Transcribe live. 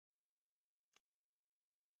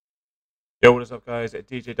Yo, what is up, guys?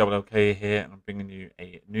 Djllk here, and I'm bringing you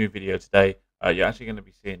a new video today. You're actually going to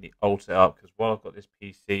be seeing the old setup because while I've got this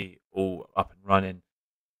PC all up and running,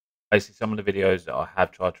 basically some of the videos that I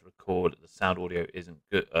have tried to record, the sound audio isn't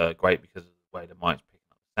good, great because of the way the mic's picking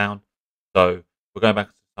up the sound. So we're going back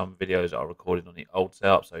to some videos that I recorded on the old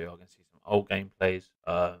setup, so you're going to see some old gameplays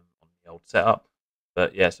on the old setup.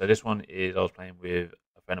 But yeah, so this one is I was playing with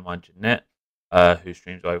a friend of mine, Jeanette, who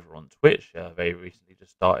streams over on Twitch. Very recently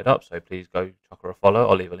just started up, so please go chuck her a follow.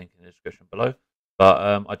 I'll leave a link in the description below.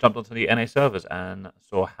 But I jumped onto the NA servers and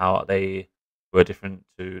saw how they were different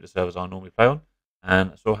to the servers I normally play on,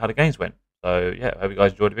 and saw how the games went. So yeah, I hope you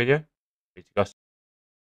guys enjoyed the video. See you guys.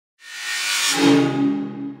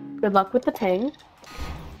 Good luck with the ping.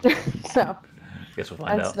 So, Guess we'll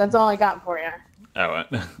find out. That's all I got for you. All right.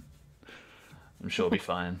 I'm sure it'll be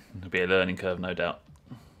fine. It'll be a learning curve, no doubt.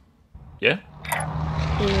 Yeah?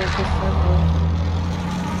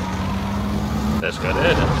 Let's go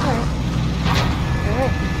there then.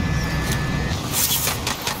 Alright.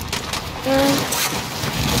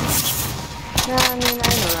 I mean, I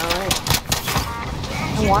don't know, right?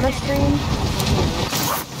 I want to stream.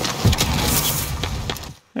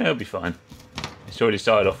 Yeah, it'll be fine. It's already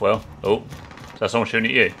started off well. Oh, is that someone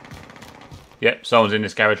shooting at you? Yep, someone's in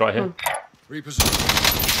this garage right here. Reposition.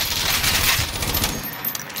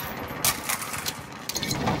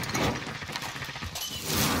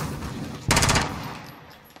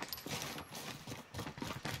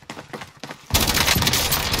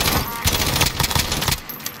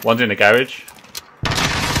 One's in the garage.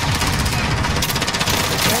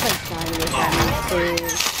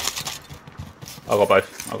 I got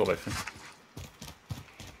both. I got both.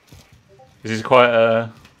 This is quite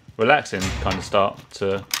a relaxing kind of start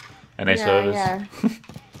to NA servers. Yeah.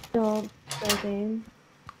 Still game.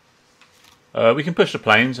 We can push the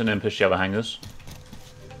planes and then push the other hangars.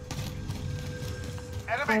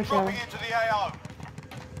 Enemy dropping into the AO.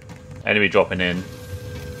 Enemy dropping in.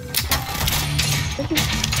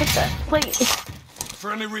 Put that plate.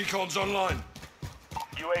 Friendly recon's online.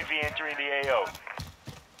 UAV entering the AO.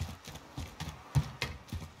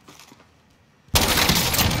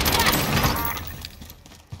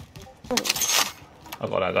 I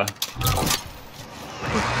got that guy.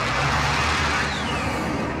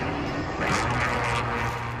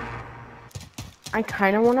 I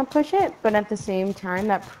kind of want to push it, but at the same time,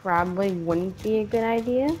 that probably wouldn't be a good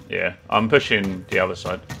idea. Yeah, I'm pushing the other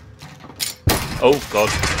side. Oh god.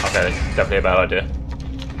 Okay, definitely a bad idea.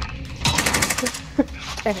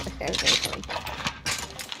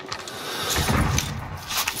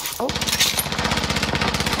 Oh.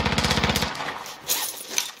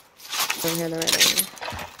 Over here, they're right there.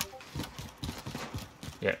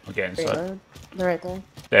 Yeah, I'll get inside. Reload. They're right there.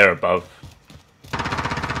 They're above.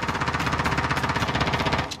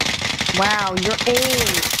 Wow, your aim!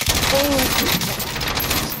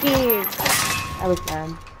 Speed! That was bad.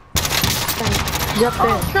 Yep, there.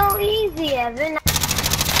 Oh, so easy, Evan.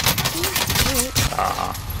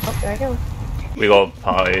 Oh, there I go. We got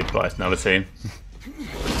partied by another team.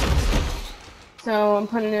 So, I'm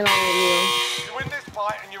putting it on you. You win this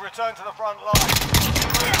fight and you return to the front line.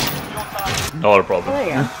 You're done. Not a Oh, problem. there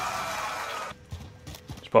you go.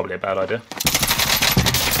 It's probably a bad idea.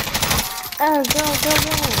 Oh, go.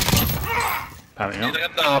 Apparently not.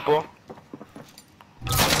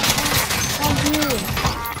 Oh, you.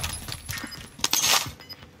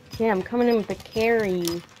 Yeah, I'm coming in with the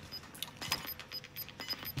carry.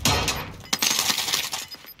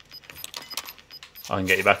 I can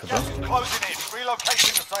get you back as well. Just closing in.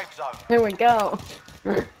 Relocating the safe zone. There we go.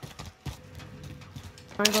 Wanna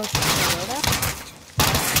go below that?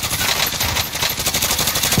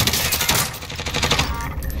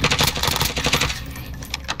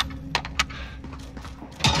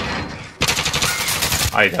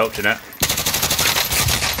 I need help, Jeanette.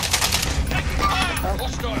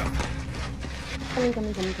 Hostile.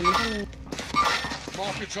 Coming.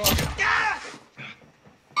 Mark your target.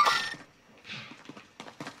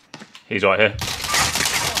 He's right here.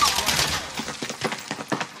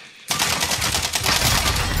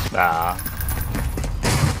 Ah.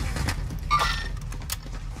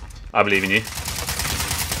 I believe in you.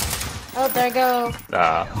 Oh, there I go.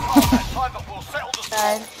 Ah. Time that will settle the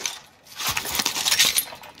Died.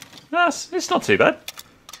 It's not too bad.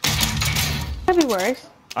 Could be worse.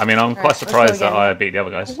 I mean, I'm quite let's surprised go that again. I beat the other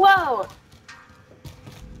guys. Whoa!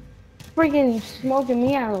 Freaking smoking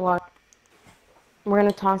me out of the water. We're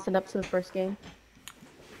gonna toss it up to the first game.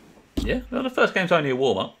 Yeah, well, the first game's only a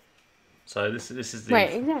warm-up. So this is the...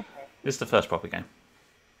 Right, exactly. This is the first proper game.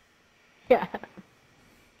 Yeah.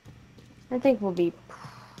 I think we'll be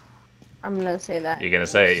I'm gonna say that. You're gonna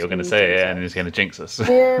say it. You're gonna say it, and it's gonna jinx us.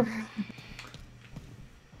 Yeah.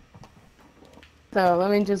 So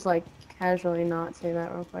let me just like casually not say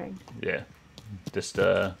that real quick. Yeah. Just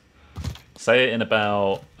say it in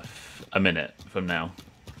about a minute from now.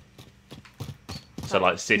 So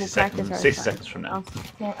like 60 seconds. 60 seconds from now.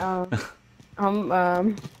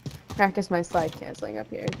 Practice my slide canceling up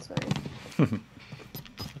here. It's fine.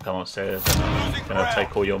 Come upstairs and gonna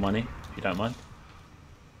take all your money if you don't mind.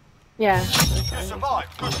 Yeah. You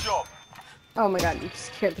survived. Good job. Oh my god, you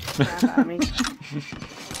scared the crap out of me.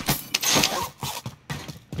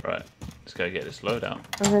 Right, let's go get this loadout.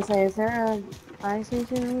 I was gonna say, is there a fire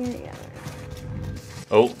station in here? Yeah.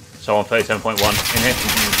 Oh, someone 37.1 in here.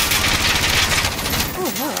 Oh,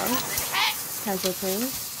 hello. Casual thing.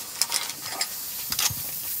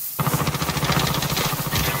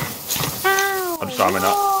 Ow! I'm just arming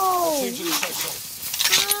up. No! Team to the safe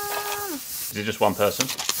zone. Is it just one person?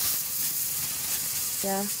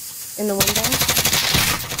 Yeah. In the window?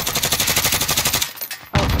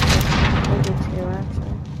 Oh, maybe two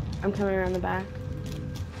actually. I'm coming around the back.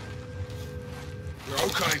 You're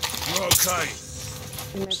okay. You're okay.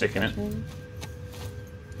 In my Sticking it. position.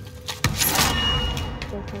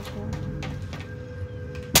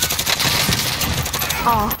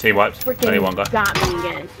 Oh, Team wiped. freaking Only one guy. got me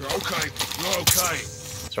again. You're okay. You're okay.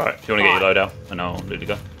 It's alright. If you want to get your loadout, and I'll loot the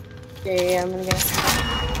guy. Yeah, I'm gonna get it.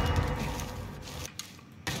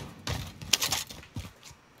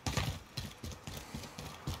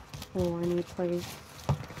 Oh, I need plates.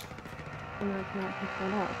 And I cannot pick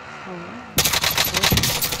that up. Oh.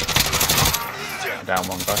 Down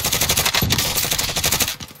one guy.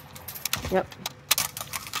 Yep.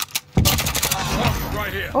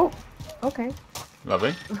 Right here. Oh, okay.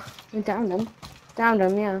 Lovely. We downed him. Downed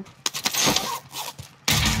him, yeah.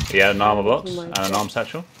 He had an armor box and an arm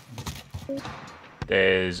satchel.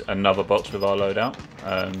 There's another box with our loadout.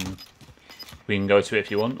 We can go to it if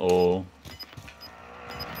you want, or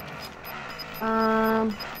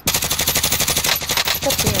It's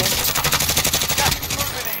up here. Gas is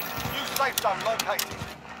moving in. New safe zone located.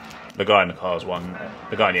 the guy in the car is one.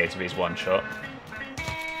 The guy in the ATV is one shot.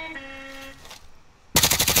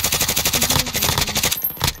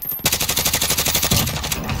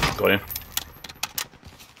 Got him.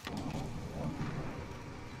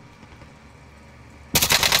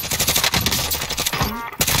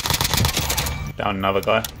 Down another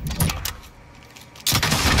guy.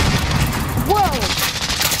 Whoa!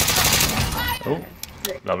 Oh,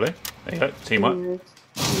 lovely. There you go. Team up.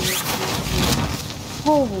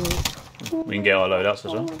 Holy. We can get our loadouts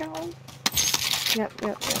as well. Yep.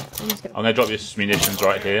 I'm just I'm gonna drop you some munitions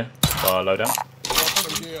right here for our loadout.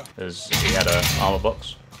 Over here. As he had a armor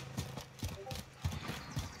box.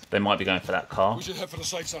 They might be going for that car. We should head for the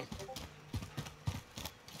safe zone.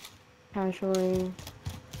 casually.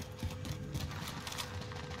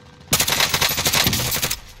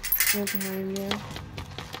 They're behind you.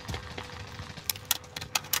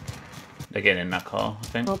 They're getting in that car, I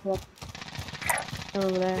think. Oh,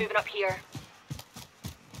 over there. Moving up here.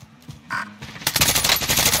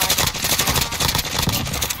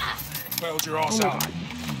 Bailed your ass Oh my out. god.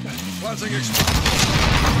 Planting explosive.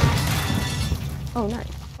 Oh, nice.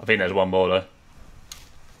 I think there's one more though.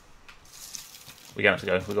 We're gonna have to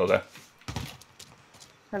go. We gotta go.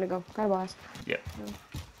 Gotta go. Gotta blast. Yeah.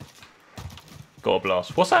 Got a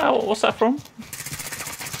blast. What's that? What's that from?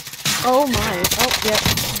 Oh my. Oh, yep.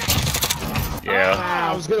 Yeah.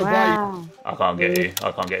 I was gonna Wow. I can't get you.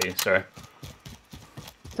 I can't get you. Sorry.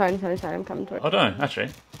 Sorry. I'm coming towards I don't know, actually.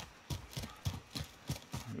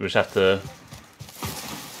 We just have to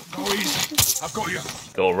Go easy. I've got you.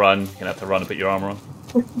 go run. You're gonna have to run and put your armor on.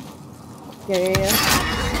 Yeah.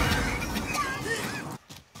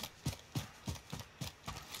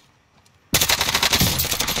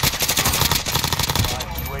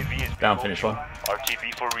 UAV is Down, finish one.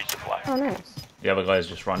 RTB for resupply. Oh, nice. The other guy is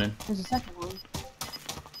just running. There's a second one.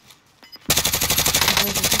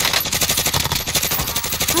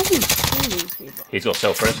 How do you see these people? He's got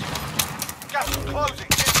self-res. Gas is closing.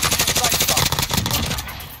 Get to the safe zone.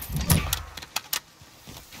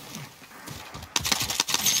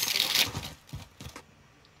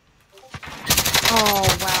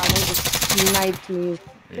 Oh, wow. They just sniped me.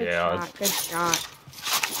 Good Yeah. shot. Good shot.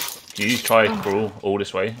 Can you try crawl all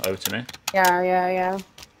this way over to me? Yeah.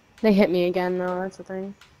 They hit me again, though. That's the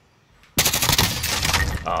thing.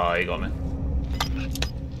 Ah, he got me.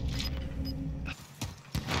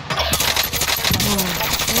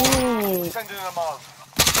 Oh. Sending them on.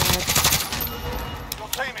 Your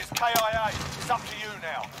team is KIA. It's up to you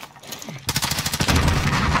now.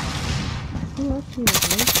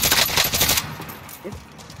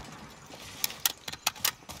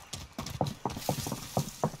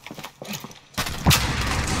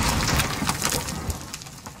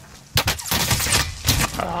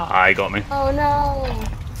 Ah, he got me. Oh no.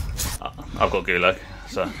 I've got Djllk,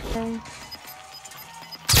 so. Okay.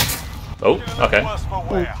 Oh, okay. Worse for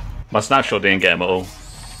wear. My snapshot didn't get him at all.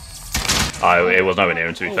 Oh, it was nowhere near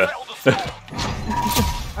him, to be fair.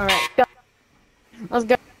 All right. Go. Let's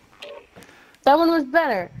go. That one was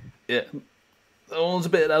better. Yeah. That was a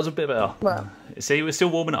bit better. Well, See, we're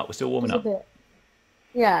still warming up. We're still warming just a up. bit.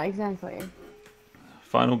 Yeah, exactly.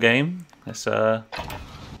 Final game. Let's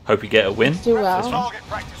hope we get a win. Do well. Target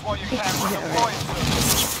practice while you can. We're deploying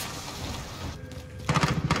soon.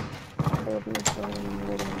 They will be restoring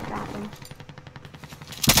waiting in the bathroom.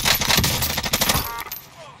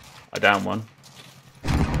 I down one.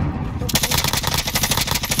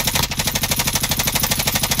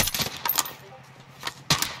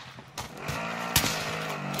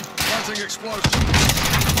 Planting explosive.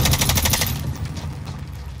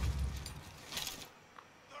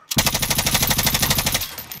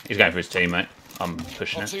 He's going for his teammate. I'm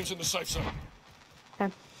pushing Our it. team's in the safe zone.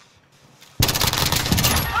 Okay.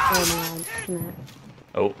 Oh man.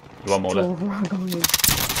 Oh, there's one more Oh, left. we're going.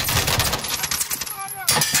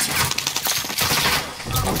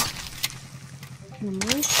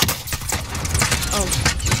 Oh,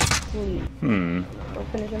 please. Don't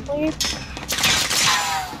finish him, please.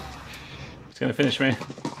 He's gonna finish me.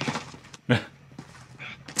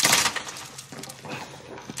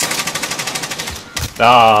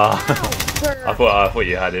 Ah, I thought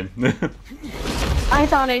you had him. I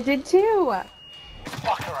thought I did too.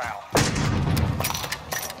 Fuck her out.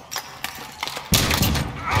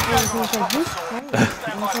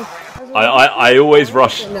 I always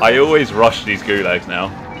rush. I always rush these gulags now.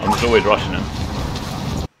 I'm just always rushing them.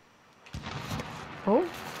 Oh.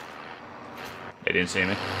 They didn't see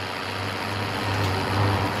me.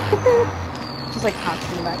 Just like cops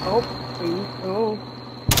in the back. Oh, please. Oh.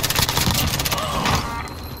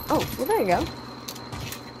 Oh, well there you go.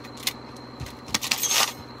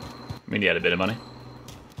 I mean, he had a bit of money.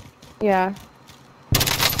 Yeah.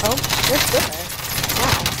 Oh, you're still there.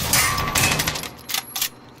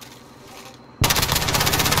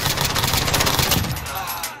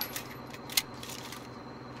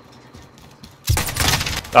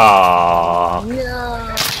 Ah. Wow. No.